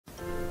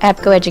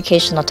APGO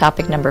Educational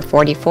Topic Number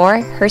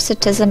 44,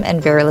 Hirsutism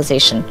and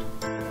Virilization.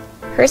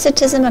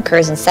 Hirsutism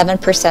occurs in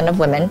 7% of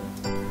women.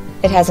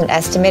 It has an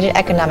estimated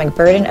economic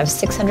burden of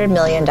 $600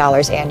 million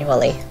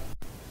annually.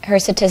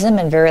 Hirsutism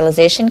and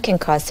virilization can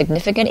cause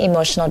significant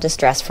emotional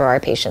distress for our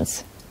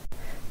patients.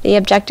 The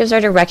objectives are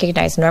to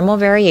recognize normal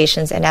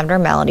variations and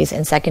abnormalities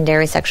in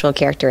secondary sexual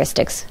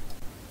characteristics,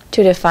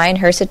 to define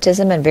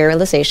hirsutism and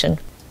virilization,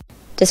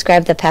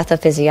 describe the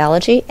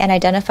pathophysiology and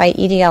identify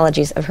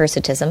etiologies of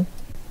hirsutism,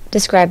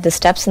 describe the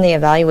steps in the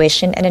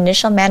evaluation and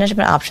initial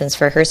management options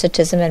for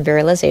hirsutism and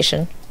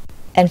virilization,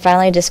 and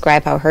finally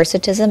describe how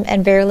hirsutism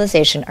and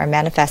virilization are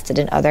manifested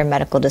in other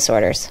medical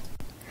disorders.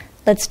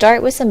 Let's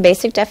start with some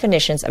basic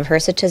definitions of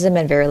hirsutism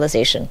and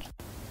virilization.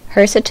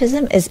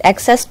 Hirsutism is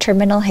excess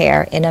terminal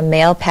hair in a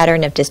male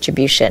pattern of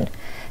distribution.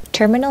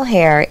 Terminal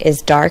hair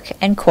is dark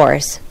and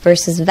coarse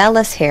versus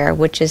vellus hair,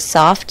 which is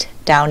soft,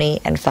 downy,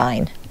 and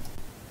fine.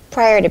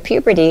 Prior to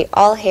puberty,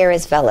 all hair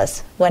is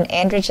vellus. When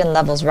androgen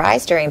levels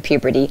rise during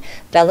puberty,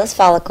 vellus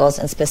follicles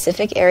in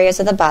specific areas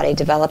of the body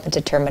develop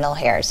into terminal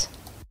hairs.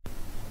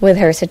 With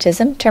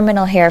hirsutism,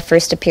 terminal hair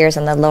first appears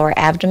on the lower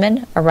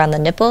abdomen, around the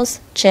nipples,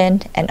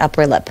 chin, and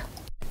upper lip.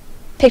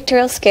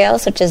 Pictorial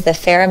scales such as the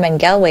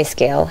Ferram-Galway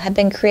scale have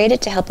been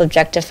created to help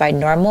objectify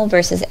normal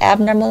versus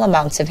abnormal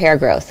amounts of hair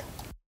growth.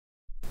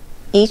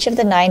 Each of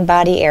the 9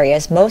 body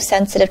areas most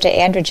sensitive to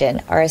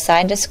androgen are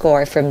assigned a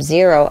score from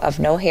 0 of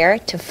no hair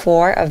to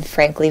 4 of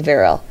frankly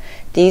virile.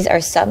 These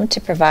are summed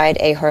to provide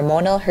a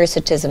hormonal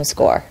hirsutism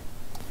score.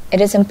 It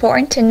is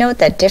important to note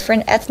that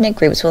different ethnic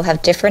groups will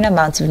have different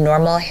amounts of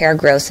normal hair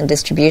growths and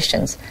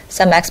distributions.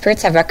 Some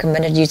experts have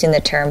recommended using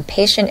the term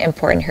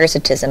patient-important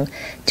hirsutism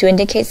to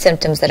indicate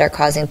symptoms that are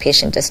causing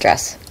patient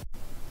distress.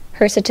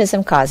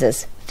 Hirsutism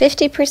causes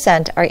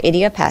 50% are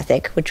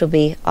idiopathic, which will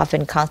be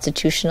often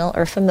constitutional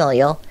or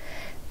familial.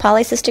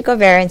 Polycystic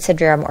ovarian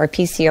syndrome, or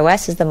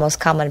PCOS, is the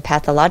most common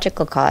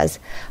pathological cause.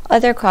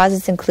 Other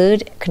causes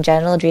include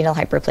congenital adrenal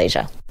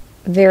hyperplasia.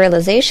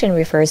 Virilization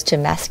refers to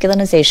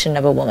masculinization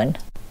of a woman.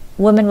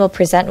 Women will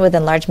present with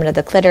enlargement of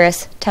the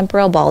clitoris,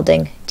 temporal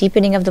balding,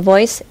 deepening of the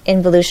voice,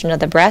 involution of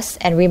the breasts,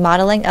 and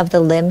remodeling of the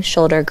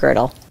limb-shoulder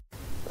girdle.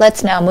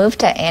 Let's now move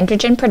to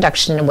androgen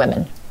production in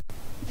women.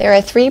 There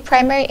are 3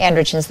 primary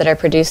androgens that are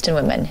produced in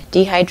women: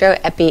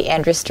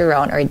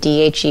 dehydroepiandrosterone, or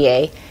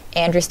DHEA,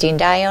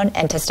 androstenedione,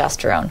 and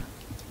testosterone.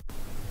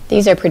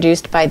 These are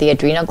produced by the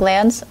adrenal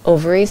glands,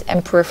 ovaries,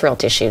 and peripheral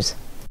tissues.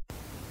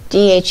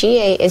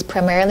 DHEA is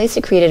primarily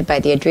secreted by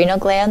the adrenal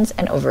glands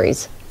and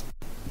ovaries.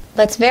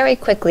 Let's very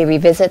quickly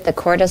revisit the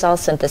cortisol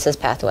synthesis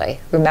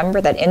pathway.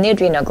 Remember that in the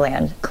adrenal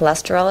gland,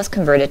 cholesterol is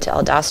converted to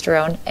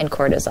aldosterone and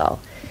cortisol.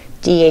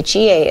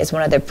 DHEA is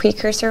one of the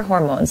precursor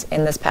hormones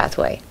in this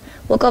pathway.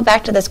 We'll go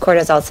back to this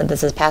cortisol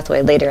synthesis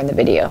pathway later in the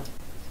video.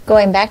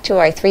 Going back to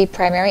our 3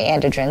 primary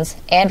androgens,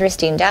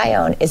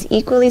 androstenedione is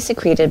equally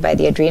secreted by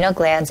the adrenal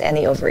glands and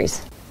the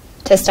ovaries.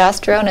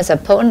 Testosterone is a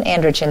potent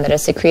androgen that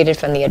is secreted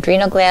from the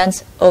adrenal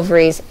glands,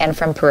 ovaries, and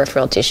from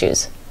peripheral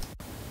tissues.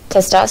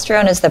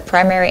 Testosterone is the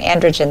primary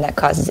androgen that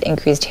causes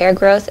increased hair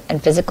growth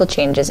and physical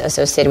changes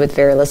associated with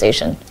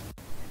virilization.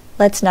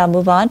 Let's now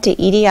move on to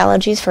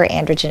etiologies for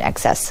androgen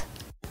excess.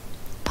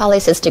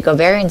 Polycystic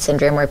ovarian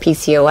syndrome, or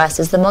PCOS,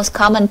 is the most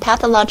common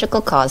pathological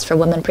cause for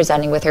women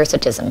presenting with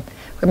hirsutism.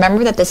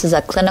 Remember that this is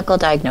a clinical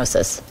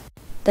diagnosis.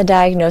 The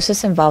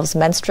diagnosis involves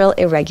menstrual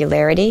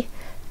irregularity,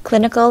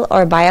 clinical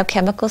or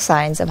biochemical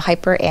signs of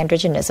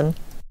hyperandrogenism,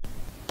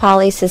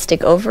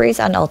 polycystic ovaries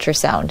on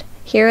ultrasound.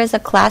 Here is a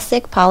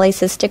classic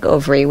polycystic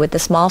ovary with the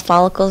small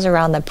follicles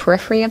around the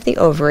periphery of the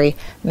ovary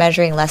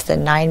measuring less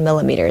than 9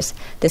 millimeters.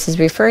 This is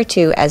referred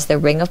to as the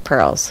ring of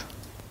pearls.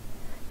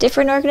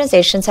 Different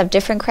organizations have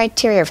different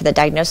criteria for the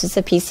diagnosis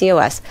of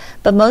PCOS,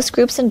 but most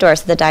groups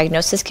endorse that the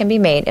diagnosis can be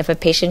made if a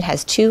patient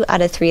has 2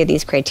 out of 3 of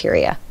these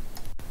criteria.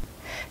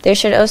 There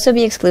should also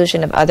be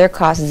exclusion of other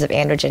causes of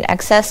androgen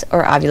excess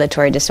or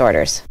ovulatory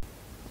disorders.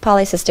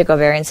 Polycystic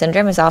ovarian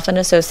syndrome is often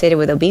associated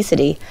with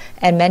obesity,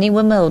 and many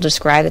women will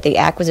describe that the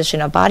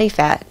acquisition of body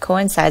fat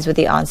coincides with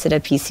the onset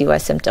of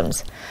PCOS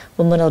symptoms.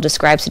 Women will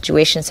describe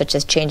situations such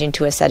as changing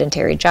to a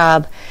sedentary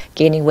job,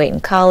 gaining weight in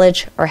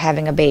college, or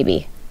having a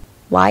baby.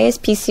 Why is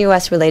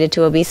PCOS related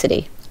to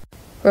obesity?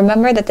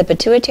 Remember that the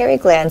pituitary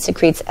gland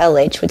secretes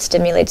LH, which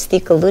stimulates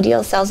the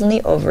luteal cells in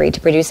the ovary to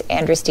produce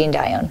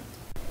androstenedione.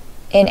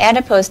 In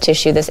adipose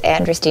tissue, this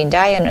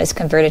androstenedione is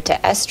converted to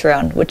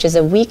estrone, which is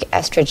a weak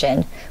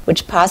estrogen,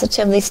 which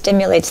positively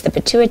stimulates the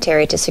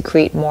pituitary to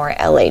secrete more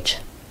LH.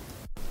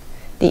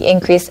 The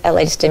increased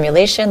LH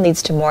stimulation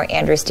leads to more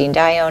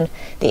androstenedione.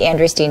 The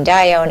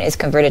androstenedione is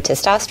converted to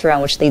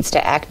testosterone, which leads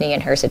to acne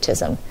and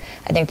hirsutism.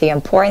 I think the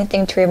important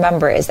thing to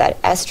remember is that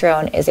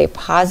estrone is a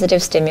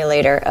positive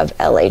stimulator of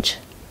LH.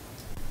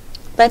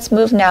 Let's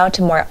move now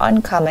to more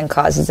uncommon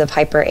causes of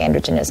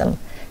hyperandrogenism.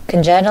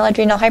 Congenital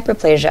adrenal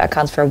hyperplasia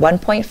accounts for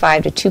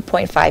 1.5 to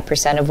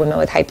 2.5% of women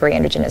with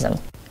hyperandrogenism.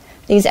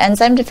 These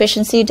enzyme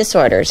deficiency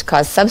disorders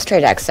cause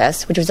substrate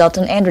excess, which result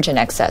in androgen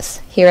excess.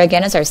 Here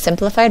again is our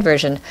simplified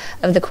version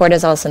of the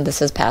cortisol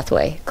synthesis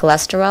pathway.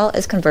 Cholesterol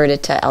is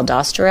converted to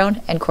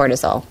aldosterone and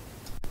cortisol.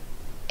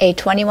 A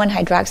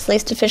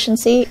 21-hydroxylase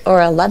deficiency or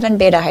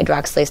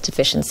 11-beta-hydroxylase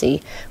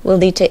deficiency will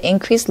lead to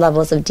increased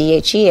levels of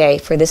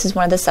DHEA, for this is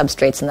one of the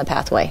substrates in the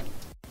pathway.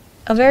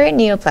 Ovarian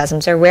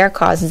neoplasms are rare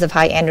causes of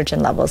high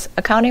androgen levels,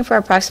 accounting for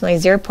approximately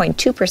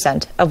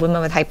 0.2% of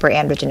women with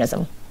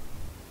hyperandrogenism.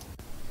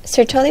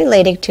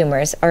 Sertoli-Leydig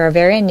tumors are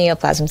ovarian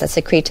neoplasms that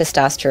secrete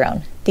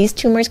testosterone. These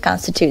tumors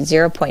constitute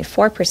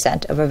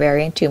 0.4% of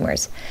ovarian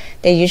tumors.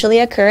 They usually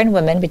occur in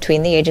women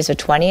between the ages of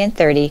 20 and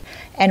 30,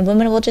 and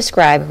women will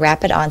describe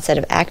rapid onset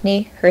of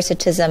acne,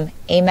 hirsutism,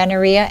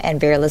 amenorrhea,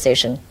 and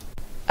virilization.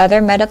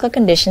 Other medical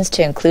conditions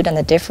to include on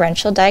the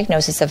differential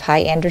diagnosis of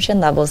high androgen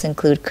levels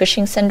include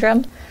Cushing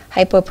syndrome,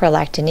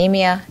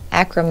 hypoprolactinemia,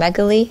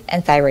 acromegaly,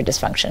 and thyroid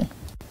dysfunction.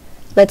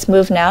 Let's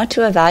move now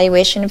to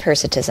evaluation of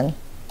hirsutism.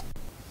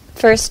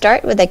 First,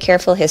 start with a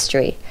careful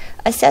history.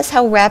 Assess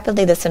how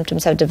rapidly the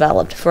symptoms have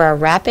developed, for a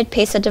rapid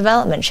pace of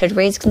development should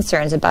raise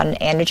concerns about an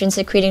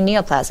androgen-secreting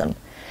neoplasm.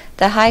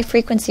 The high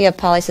frequency of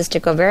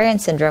polycystic ovarian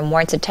syndrome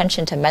warrants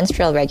attention to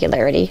menstrual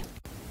regularity.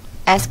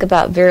 Ask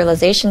about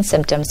virilization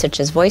symptoms such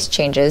as voice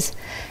changes,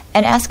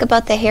 and ask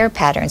about the hair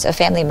patterns of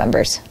family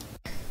members.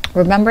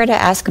 Remember to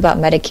ask about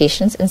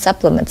medications and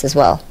supplements as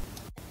well.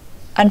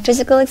 On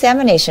physical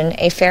examination,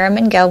 a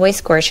Ferriman-Gallwey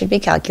score should be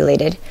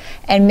calculated,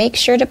 and make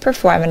sure to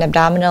perform an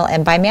abdominal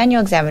and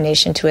bimanual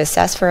examination to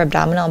assess for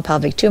abdominal and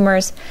pelvic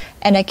tumors,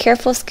 and a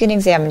careful skin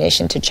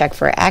examination to check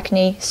for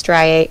acne,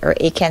 striae, or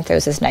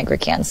acanthosis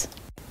nigricans.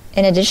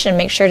 In addition,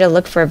 make sure to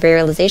look for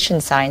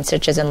virilization signs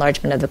such as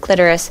enlargement of the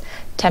clitoris,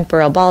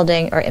 temporal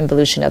balding, or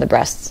involution of the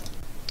breasts.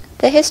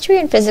 The history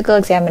and physical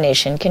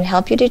examination can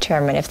help you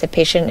determine if the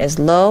patient is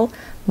low,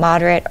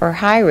 moderate, or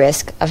high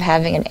risk of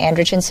having an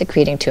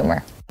androgen-secreting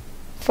tumor.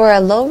 For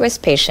a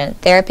low-risk patient,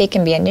 therapy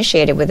can be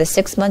initiated with a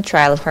 6-month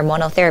trial of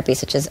hormonal therapy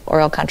such as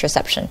oral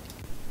contraception.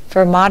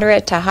 For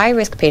moderate to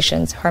high-risk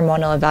patients,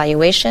 hormonal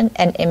evaluation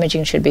and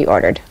imaging should be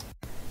ordered.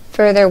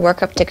 Further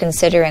workup to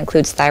consider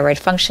includes thyroid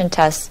function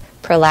tests,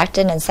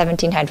 prolactin and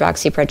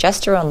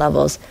 17-hydroxyprogesterone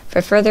levels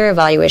for further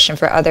evaluation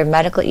for other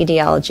medical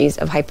etiologies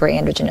of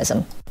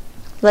hyperandrogenism.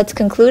 Let's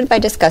conclude by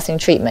discussing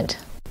treatment.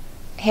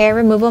 Hair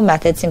removal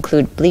methods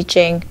include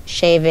bleaching,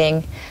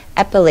 shaving,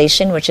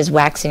 epilation, which is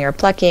waxing or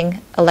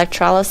plucking,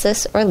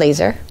 electrolysis or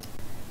laser.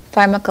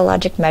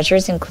 Pharmacologic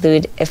measures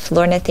include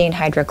eflornithine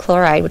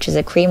hydrochloride, which is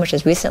a cream which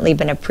has recently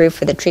been approved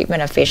for the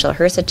treatment of facial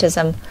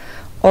hirsutism.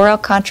 Oral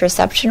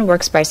contraception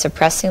works by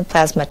suppressing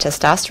plasma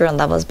testosterone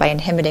levels by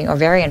inhibiting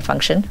ovarian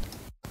function.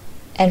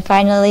 And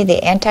finally,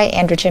 the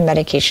anti-androgen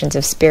medications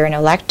of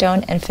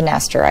spironolactone and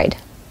finasteride.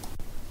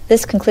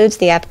 This concludes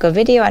the APGO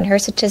video on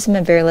hirsutism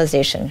and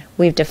virilization.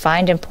 We've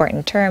defined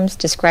important terms,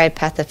 described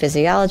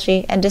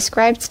pathophysiology, and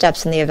described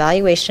steps in the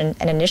evaluation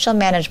and initial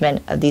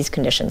management of these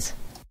conditions.